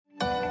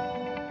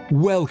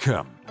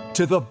Welcome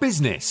to the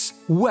Business,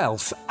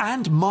 Wealth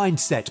and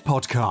Mindset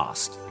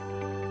Podcast.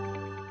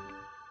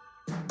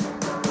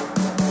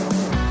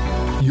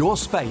 Your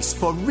space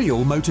for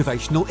real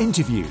motivational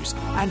interviews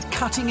and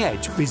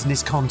cutting-edge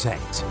business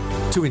content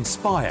to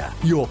inspire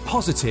your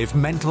positive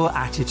mental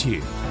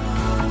attitude.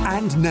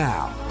 And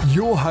now,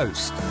 your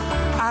host,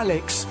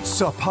 Alex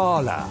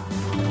Sapala.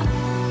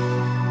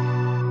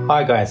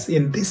 Hi guys,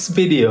 in this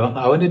video,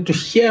 I wanted to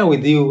share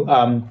with you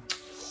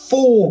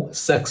 4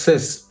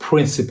 success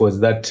principles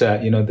that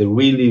the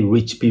really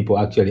rich people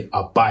actually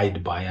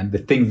abide by, and the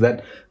things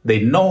that they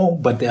know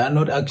but they are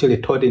not actually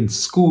taught in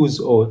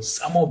schools, or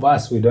some of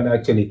us, we don't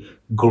actually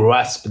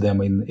grasp them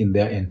in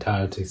their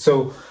entirety.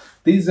 So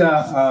these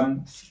are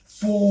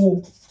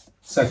 4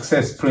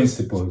 success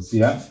principles. So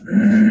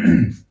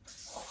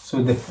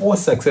the 4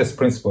 success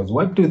principles,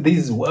 what do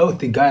these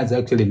wealthy guys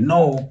actually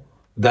know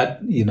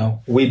that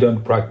we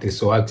don't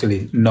practice, or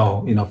actually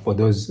know, for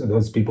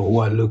those people who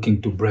are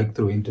looking to break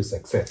through into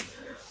success?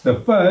 The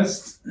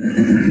first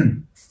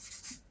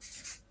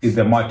is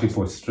the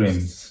multiple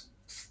streams.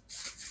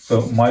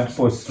 So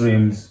multiple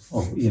streams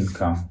of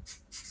income.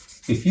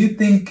 If you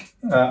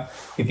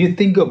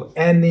think of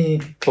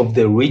any of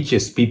the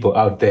richest people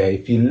out there,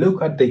 if you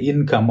look at the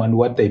income and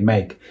what they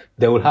make,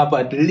 they will have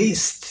at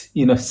least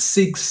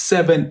 6,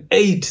 7,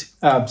 8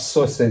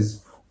 sources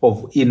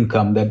of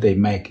income that they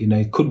make.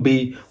 It could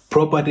be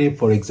property,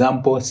 for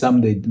example.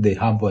 Some they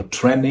have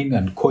training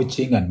and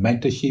coaching and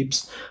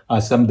mentorships.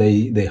 Some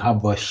they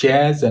have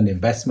shares and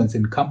investments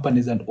in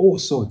companies and all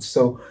sorts.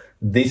 So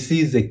this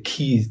is a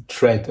key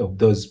trait of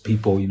those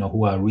people,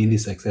 who are really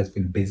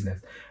successful in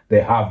business.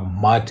 They have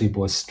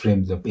multiple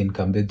streams of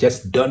income. They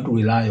just don't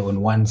rely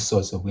on one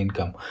source of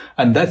income.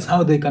 And that's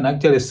how they can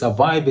actually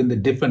survive in the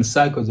different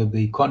cycles of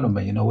the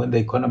economy. When the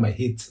economy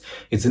hits,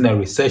 it's in a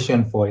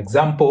recession, for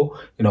example,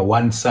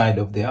 one side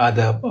of the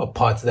other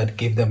parts that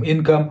give them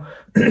income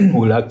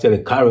will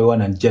actually carry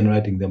on and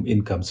generating them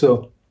income.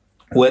 So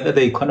whether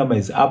the economy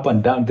is up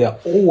and down, they're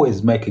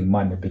always making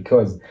money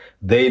because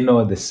they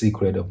know the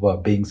secret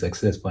of being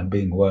successful and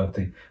being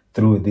wealthy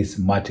through these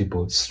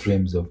multiple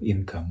streams of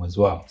income as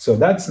well. So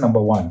that's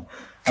number 1.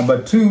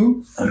 Number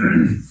 2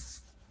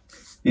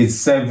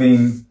 is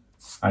saving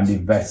and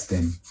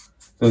investing.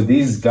 So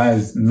these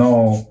guys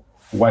know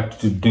what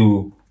to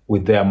do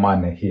with their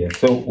money here.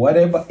 So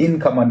whatever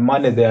income and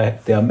money they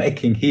are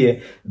making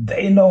here,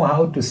 they know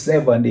how to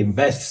save and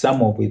invest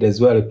some of it as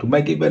well to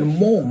make even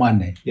more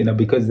money,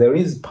 because there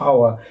is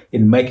power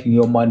in making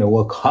your money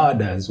work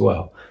harder as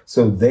well.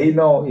 So they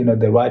know,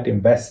 the right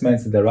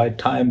investments, the right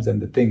times,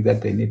 and the things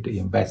that they need to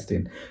invest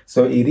in.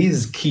 So it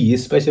is key,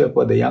 especially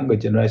for the younger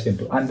generation,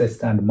 to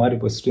understand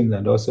multiple streams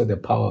and also the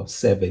power of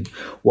saving.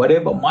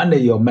 Whatever money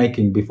you're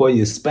making, before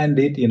you spend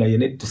it, you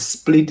need to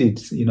split it,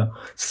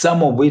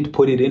 some of it,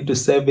 put it into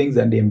savings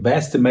and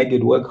invest to make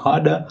it work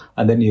harder,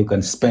 and then you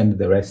can spend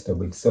the rest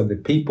of it. So the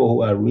people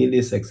who are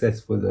really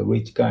successful, the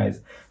rich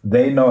guys,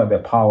 they know the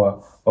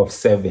power of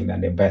saving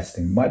and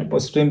investing, multiple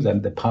streams,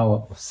 and the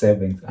power of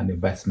savings and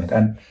investment.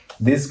 And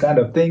these kind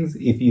of things,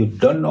 if you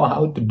don't know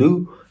how to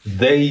do,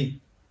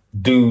 they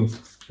do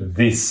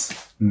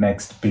this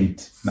next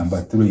bit,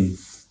 number 3,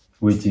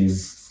 which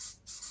is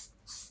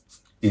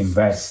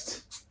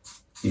invest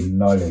in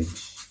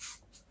knowledge.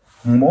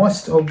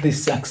 Most of the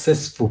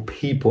successful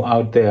people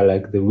out there,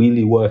 like the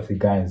really wealthy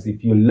guys,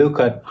 if you look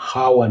at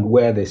how and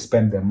where they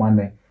spend their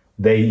money,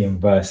 they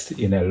invest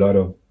in a lot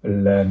of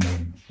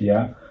learning.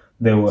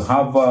 They will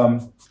have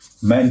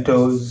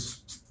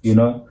mentors,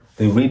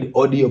 they read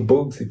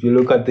audiobooks. If you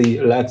look at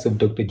the likes of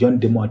Dr. John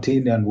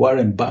DeMartini and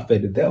Warren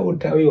Buffett, they will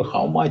tell you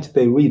how much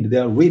they read. They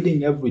are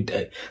reading every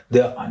day.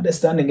 They are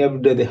understanding every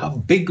day. They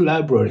have big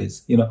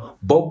libraries.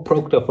 Bob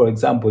Proctor, for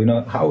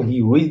example, how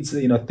he reads,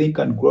 Think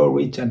and Grow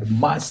Rich, and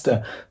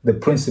master the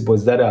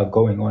principles that are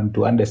going on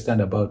to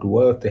understand about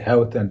wealth,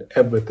 health, and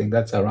everything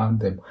that's around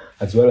them,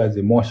 as well as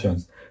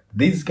emotions.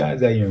 These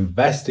guys are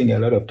investing a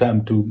lot of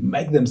time to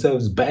make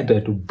themselves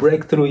better, to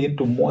break through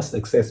into more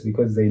success,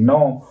 because they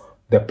know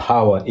the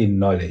power in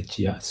knowledge.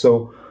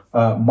 So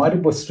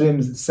multiple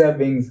streams,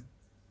 savings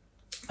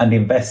and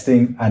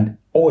investing, and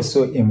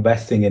also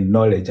investing in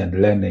knowledge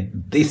and learning.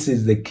 This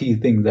is the key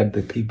thing that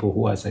the people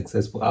who are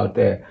successful out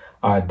there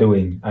are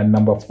doing. And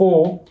number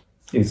 4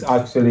 is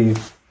actually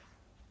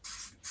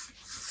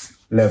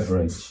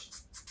leverage.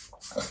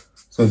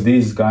 So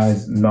these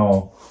guys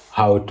know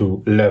how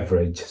to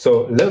leverage.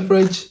 So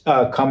leverage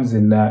comes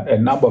in a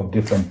number of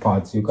different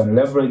parts. You can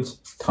leverage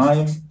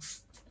time,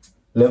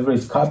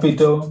 leverage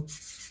capital,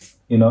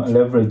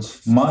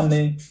 leverage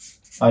money,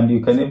 and you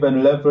can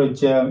even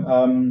leverage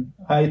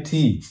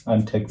IT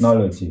and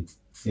technology.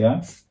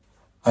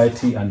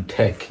 IT and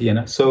tech.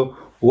 So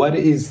what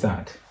is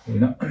that?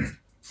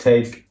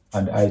 Tech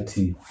and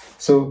IT.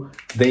 So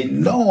they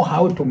know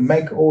how to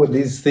make all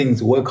these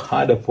things work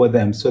harder for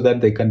them so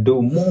that they can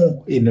do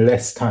more in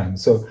less time.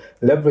 So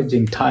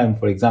leveraging time,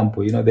 for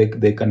example,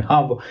 they can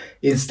have,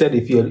 instead,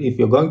 if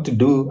you're going to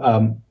do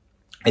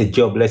a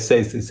job, let's say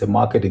it's a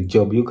marketing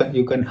job, you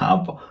can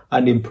have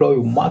and employ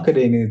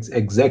marketing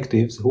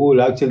executives who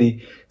will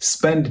actually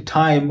spend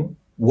time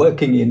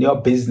working in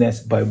your business.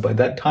 By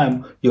that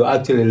time, you're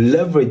actually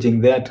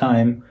leveraging their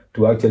time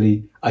to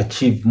actually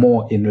achieve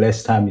more in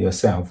less time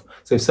yourself.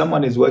 So if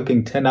someone is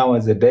working 10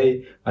 hours a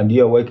day and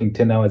you're working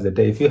 10 hours a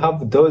day, if you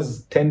have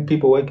those 10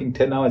 people working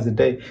 10 hours a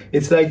day,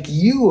 it's like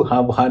you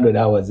have 100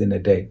 hours in a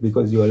day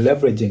because you're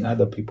leveraging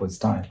other people's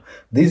time.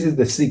 This is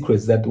the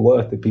secrets that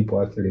wealthy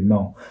people actually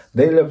know.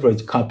 They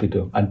leverage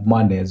capital and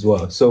money as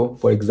well. So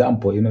for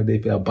example,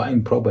 if you are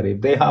buying property,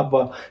 if they have,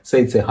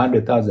 say it's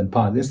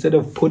 £100,000, instead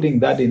of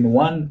putting that in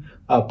one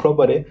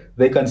property,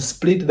 they can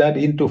split that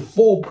into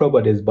 4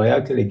 properties by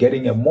actually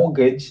getting a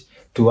mortgage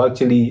to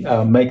actually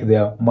make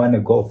their money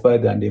go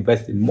further and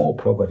invest in more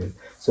properties.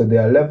 So they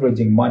are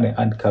leveraging money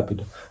and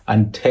capital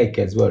and tech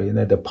as well.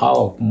 The power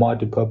of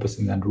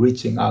multi-purposing and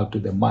reaching out to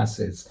the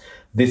masses.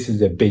 This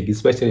is a big,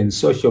 especially in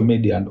social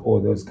media and all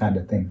those kind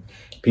of things.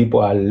 People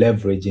are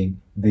leveraging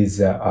these,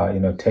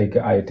 tech,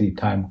 IT,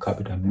 time,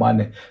 capital, and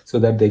money so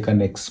that they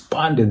can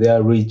expand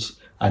their reach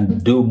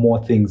and do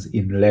more things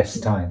in less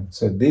time.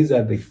 So these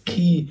are the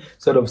key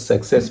sort of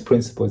success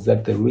principles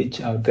that the rich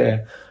out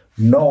there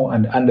know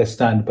and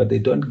understand, but they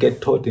don't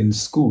get taught in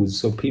schools,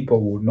 so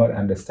people will not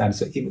understand.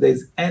 So if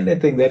there's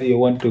anything that you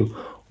want to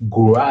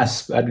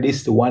grasp, at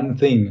least one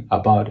thing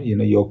about,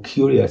 you're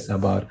curious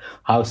about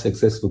how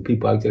successful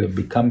people actually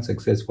become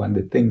successful and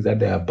the things that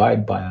they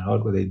abide by and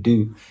what they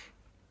do,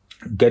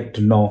 get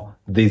to know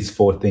these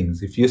 4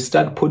 things. If you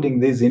start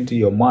putting these into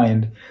your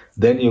mind,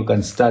 then you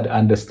can start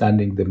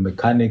understanding the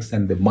mechanics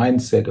and the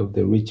mindset of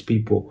the rich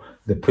people,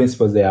 the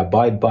principles they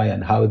abide by,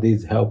 and how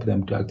these help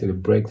them to actually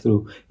break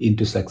through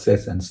into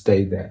success and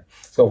stay there.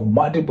 So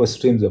multiple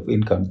streams of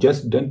income.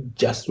 Don't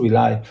just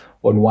rely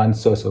on one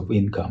source of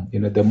income.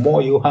 The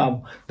more you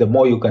have, the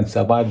more you can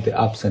survive the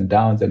ups and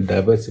downs and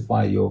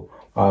diversify your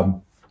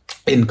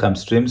income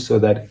streams so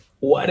that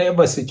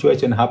whatever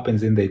situation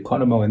happens in the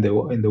economy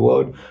or in the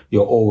world,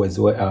 you're always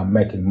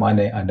making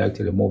money and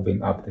actually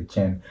moving up the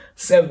chain.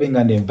 Saving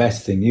and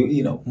investing.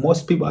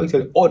 Most people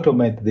actually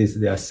automate this.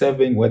 They are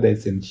saving, whether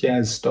it's in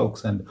shares,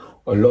 stocks, and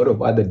a lot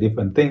of other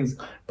different things,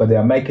 but they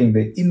are making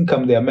the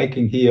income they are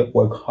making here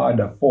work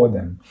harder for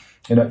them.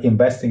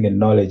 Investing in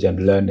knowledge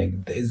and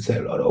learning. There's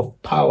a lot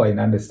of power in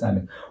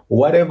understanding.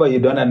 Whatever you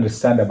don't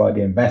understand about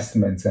the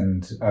investments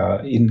and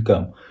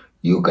income,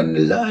 you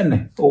can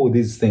learn all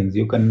these things.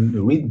 You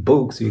can read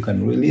books, you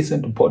can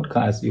listen to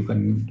podcasts, you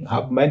can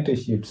have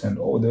mentorships and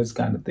all those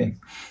kind of things.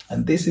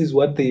 And this is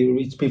what the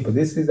rich people,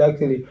 this is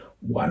actually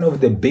one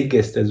of the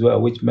biggest as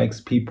well, which makes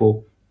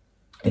people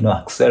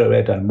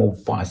accelerate and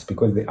move fast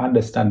because they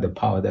understand the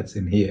power that's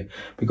in here,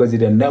 because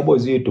it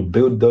enables you to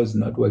build those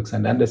networks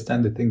and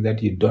understand the things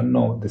that you don't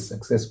know, the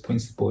success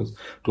principles,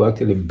 to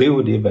actually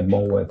build even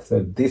more wealth. So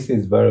this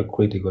is very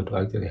critical to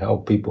actually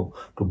help people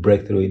to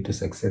break through into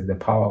success, the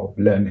power of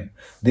learning.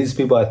 These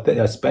people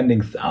are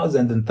spending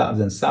thousands and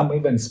thousands. Some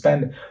even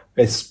spend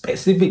a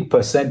specific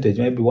percentage,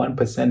 maybe 1%,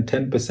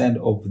 10%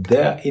 of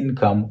their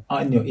income,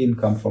 annual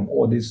income from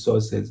all these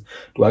sources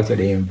to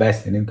actually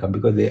invest in income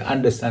because they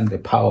understand the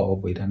power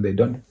of it and they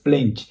don't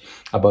flinch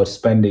about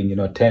spending,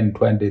 10,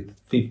 20,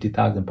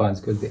 50,000 pounds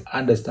because they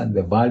understand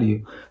the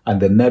value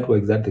and the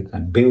networks that they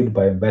can build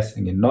by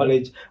investing in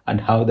knowledge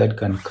and how that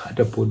can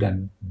catapult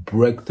and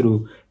break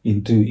through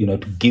into,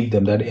 to give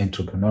them that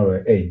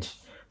entrepreneurial edge.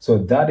 So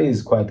that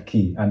is quite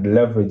key, and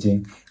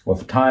leveraging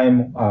of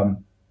time,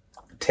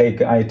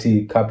 tech,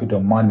 IT, capital,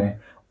 money,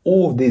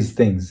 all these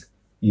things,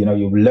 you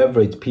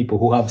leverage people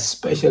who have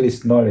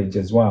specialist knowledge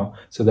as well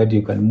so that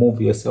you can move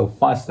yourself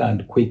faster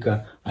and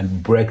quicker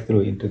and break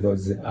through into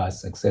those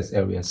success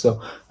areas.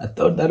 So I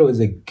thought that was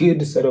a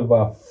good sort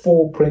of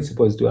 4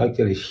 principles to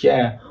actually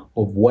share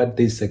of what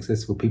these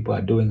successful people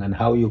are doing and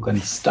how you can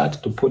start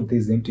to put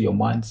these into your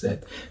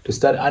mindset, to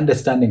start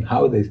understanding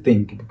how they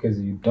think, because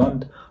you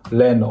don't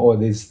learn all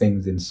these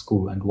things in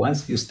school. And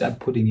once you start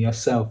putting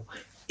yourself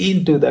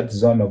into that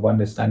zone of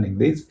understanding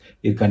this,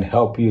 it can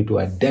help you to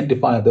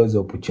identify those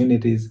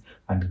opportunities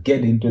and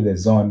get into the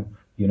zone,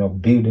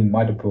 building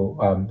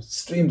multiple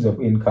streams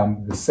of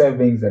income, the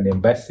savings and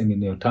investing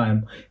in your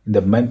time, in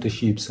the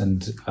mentorships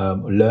and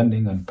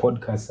learning and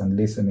podcasts and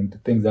listening to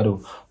things that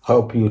will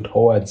help you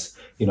towards,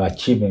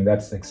 achieving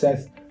that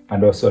success.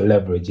 And also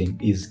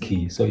leveraging is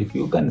key. So if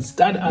you can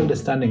start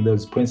understanding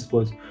those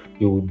principles,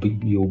 you'll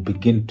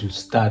begin to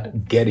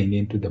start getting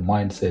into the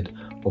mindset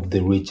of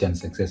the rich and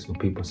successful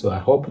people. So I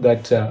hope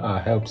that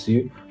helps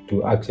you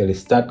to actually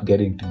start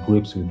getting to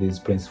grips with these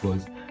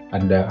principles.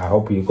 And I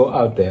hope you go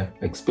out there,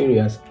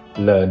 experience,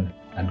 learn,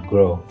 and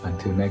grow.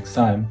 Until next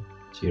time,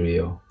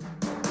 cheerio.